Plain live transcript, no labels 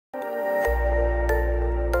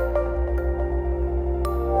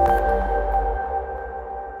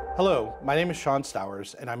Hello, my name is Sean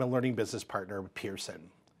Stowers, and I'm a learning business partner with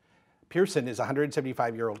Pearson. Pearson is a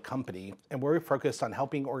 175-year-old company, and we're focused on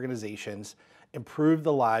helping organizations improve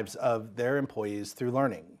the lives of their employees through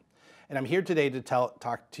learning. And I'm here today to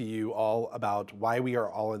talk to you all about why we are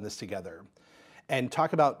all in this together, and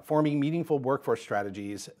talk about forming meaningful workforce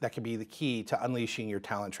strategies that can be the key to unleashing your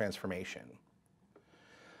talent transformation.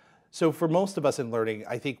 So for most of us in learning,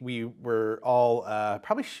 I think we were all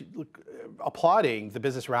probably applauding the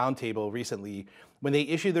Business Roundtable recently when they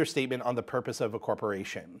issued their statement on the purpose of a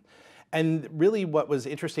corporation. And really what was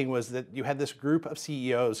interesting was that you had this group of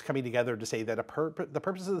CEOs coming together to say that the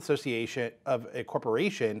purpose of the association of a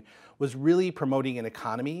corporation was really promoting an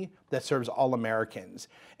economy that serves all Americans.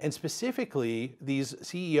 And specifically, these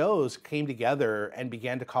CEOs came together and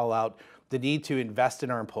began to call out the need to invest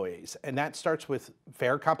in our employees. And that starts with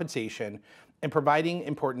fair compensation and providing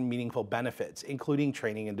important, meaningful benefits, including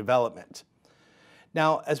training and development.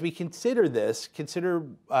 Now, as we consider this, consider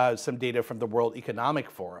some data from the World Economic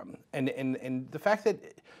Forum. And the fact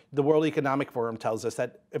that the World Economic Forum tells us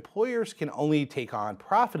that employers can only take on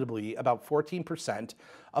profitably about 14%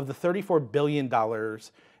 of the $34 billion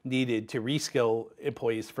needed to reskill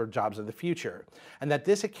employees for jobs of the future. And that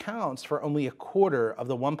this accounts for only a quarter of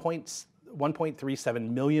the 1.37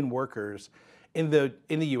 million workers in the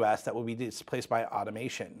US that will be displaced by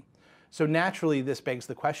automation. So naturally, this begs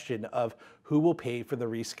the question of who will pay for the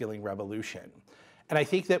reskilling revolution. And I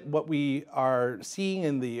think that what we are seeing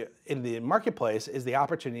in the marketplace is the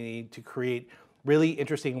opportunity to create really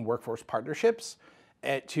interesting workforce partnerships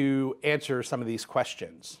to answer some of these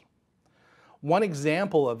questions. One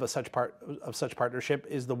example of such partnership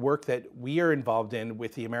is the work that we are involved in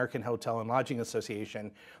with the American Hotel and Lodging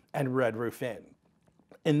Association and Red Roof Inn.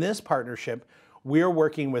 In this partnership, we are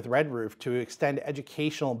working with Red Roof to extend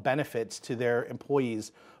educational benefits to their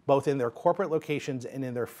employees, both in their corporate locations and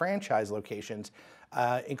in their franchise locations,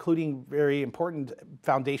 including very important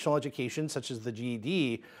foundational education such as the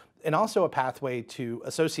GED, and also a pathway to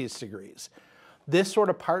associate's degrees. This sort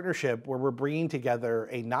of partnership where we're bringing together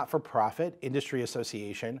a not-for-profit industry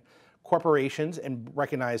association, corporations and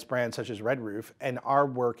recognized brands such as Red Roof, and our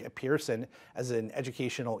work at Pearson as an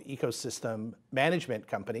educational ecosystem management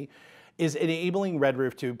company, is enabling Red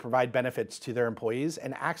Roof to provide benefits to their employees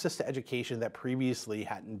and access to education that previously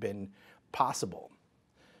hadn't been possible.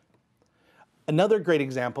 Another great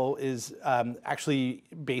example is actually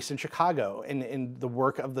based in Chicago, in the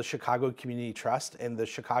work of the Chicago Community Trust and the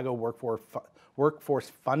Chicago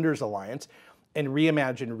Workforce Funders Alliance and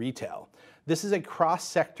Reimagine Retail. This is a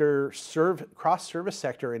cross-service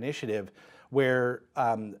sector initiative where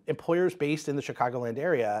employers based in the Chicagoland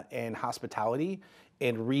area in hospitality,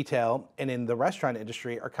 in retail, and in the restaurant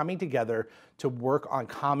industry are coming together to work on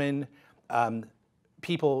common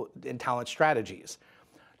people and talent strategies.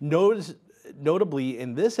 Notably,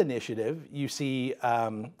 in this initiative, you see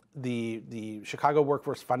the Chicago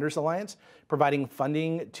Workforce Funders Alliance providing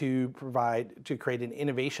funding to create an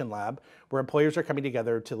innovation lab where employers are coming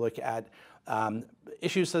together to look at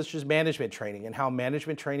issues such as management training and how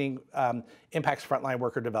management training impacts frontline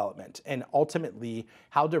worker development, and ultimately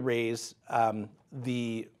how to raise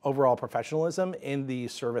the overall professionalism in the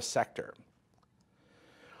service sector.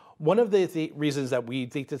 One of the reasons that we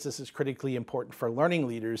think that this is critically important for learning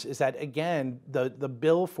leaders is that, again, the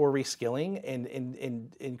bill for reskilling and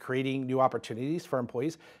in creating new opportunities for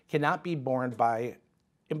employees cannot be borne by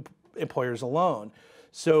employers alone.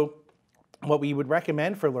 So what we would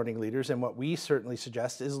recommend for learning leaders, and what we certainly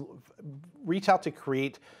suggest, is reach out to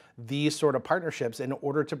create these sort of partnerships in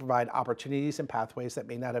order to provide opportunities and pathways that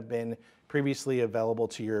may not have been previously available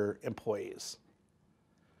to your employees.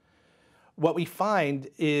 What we find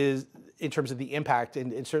is, in terms of the impact,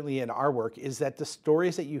 and certainly in our work, is that the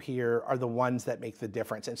stories that you hear are the ones that make the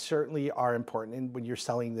difference, and certainly are important when you're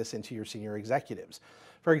selling this into your senior executives.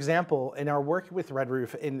 For example, in our work with Red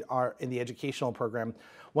Roof in the educational program,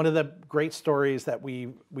 one of the great stories that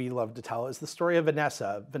we love to tell is the story of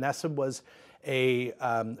Vanessa. Vanessa was a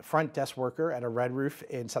front desk worker at a Red Roof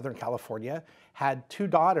in Southern California, had 2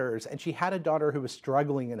 daughters, and she had a daughter who was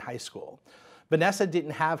struggling in high school. Vanessa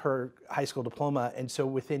didn't have her high school diploma, and so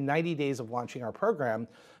within 90 days of launching our program,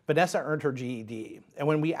 Vanessa earned her GED. And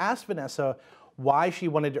when we asked Vanessa why she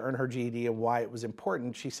wanted to earn her GED and why it was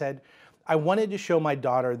important, she said, "I wanted to show my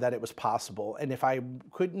daughter that it was possible, and if I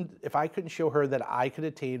couldn't show her that I could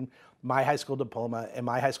attain my high school diploma and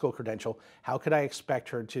my high school credential, how could I expect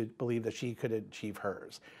her to believe that she could achieve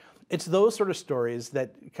hers?" It's those sort of stories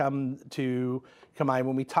that come mind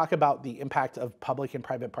when we talk about the impact of public and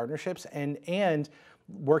private partnerships and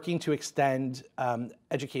working to extend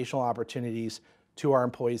educational opportunities to our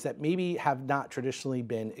employees that maybe have not traditionally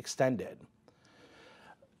been extended.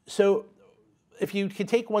 So if you can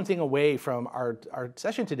take one thing away from our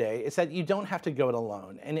session today, it's that you don't have to go it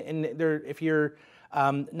alone. And if you're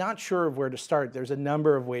not sure of where to start, there's a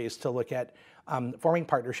number of ways to look at forming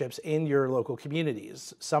partnerships in your local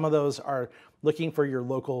communities. Some of those are looking for your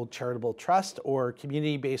local charitable trust or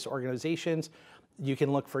community-based organizations. You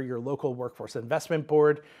can look for your local workforce investment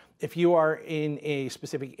board. If you are in a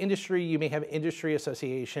specific industry, you may have industry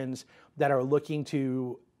associations that are looking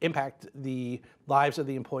to impact the lives of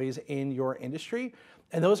the employees in your industry.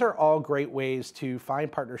 And those are all great ways to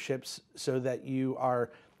find partnerships so that you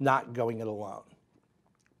are not going it alone.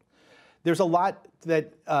 There's a lot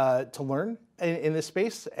that to learn in this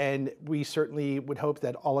space, and we certainly would hope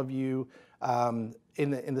that all of you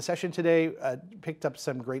in the session today picked up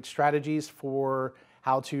some great strategies for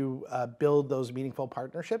how to build those meaningful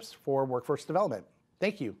partnerships for workforce development.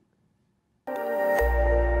 Thank you.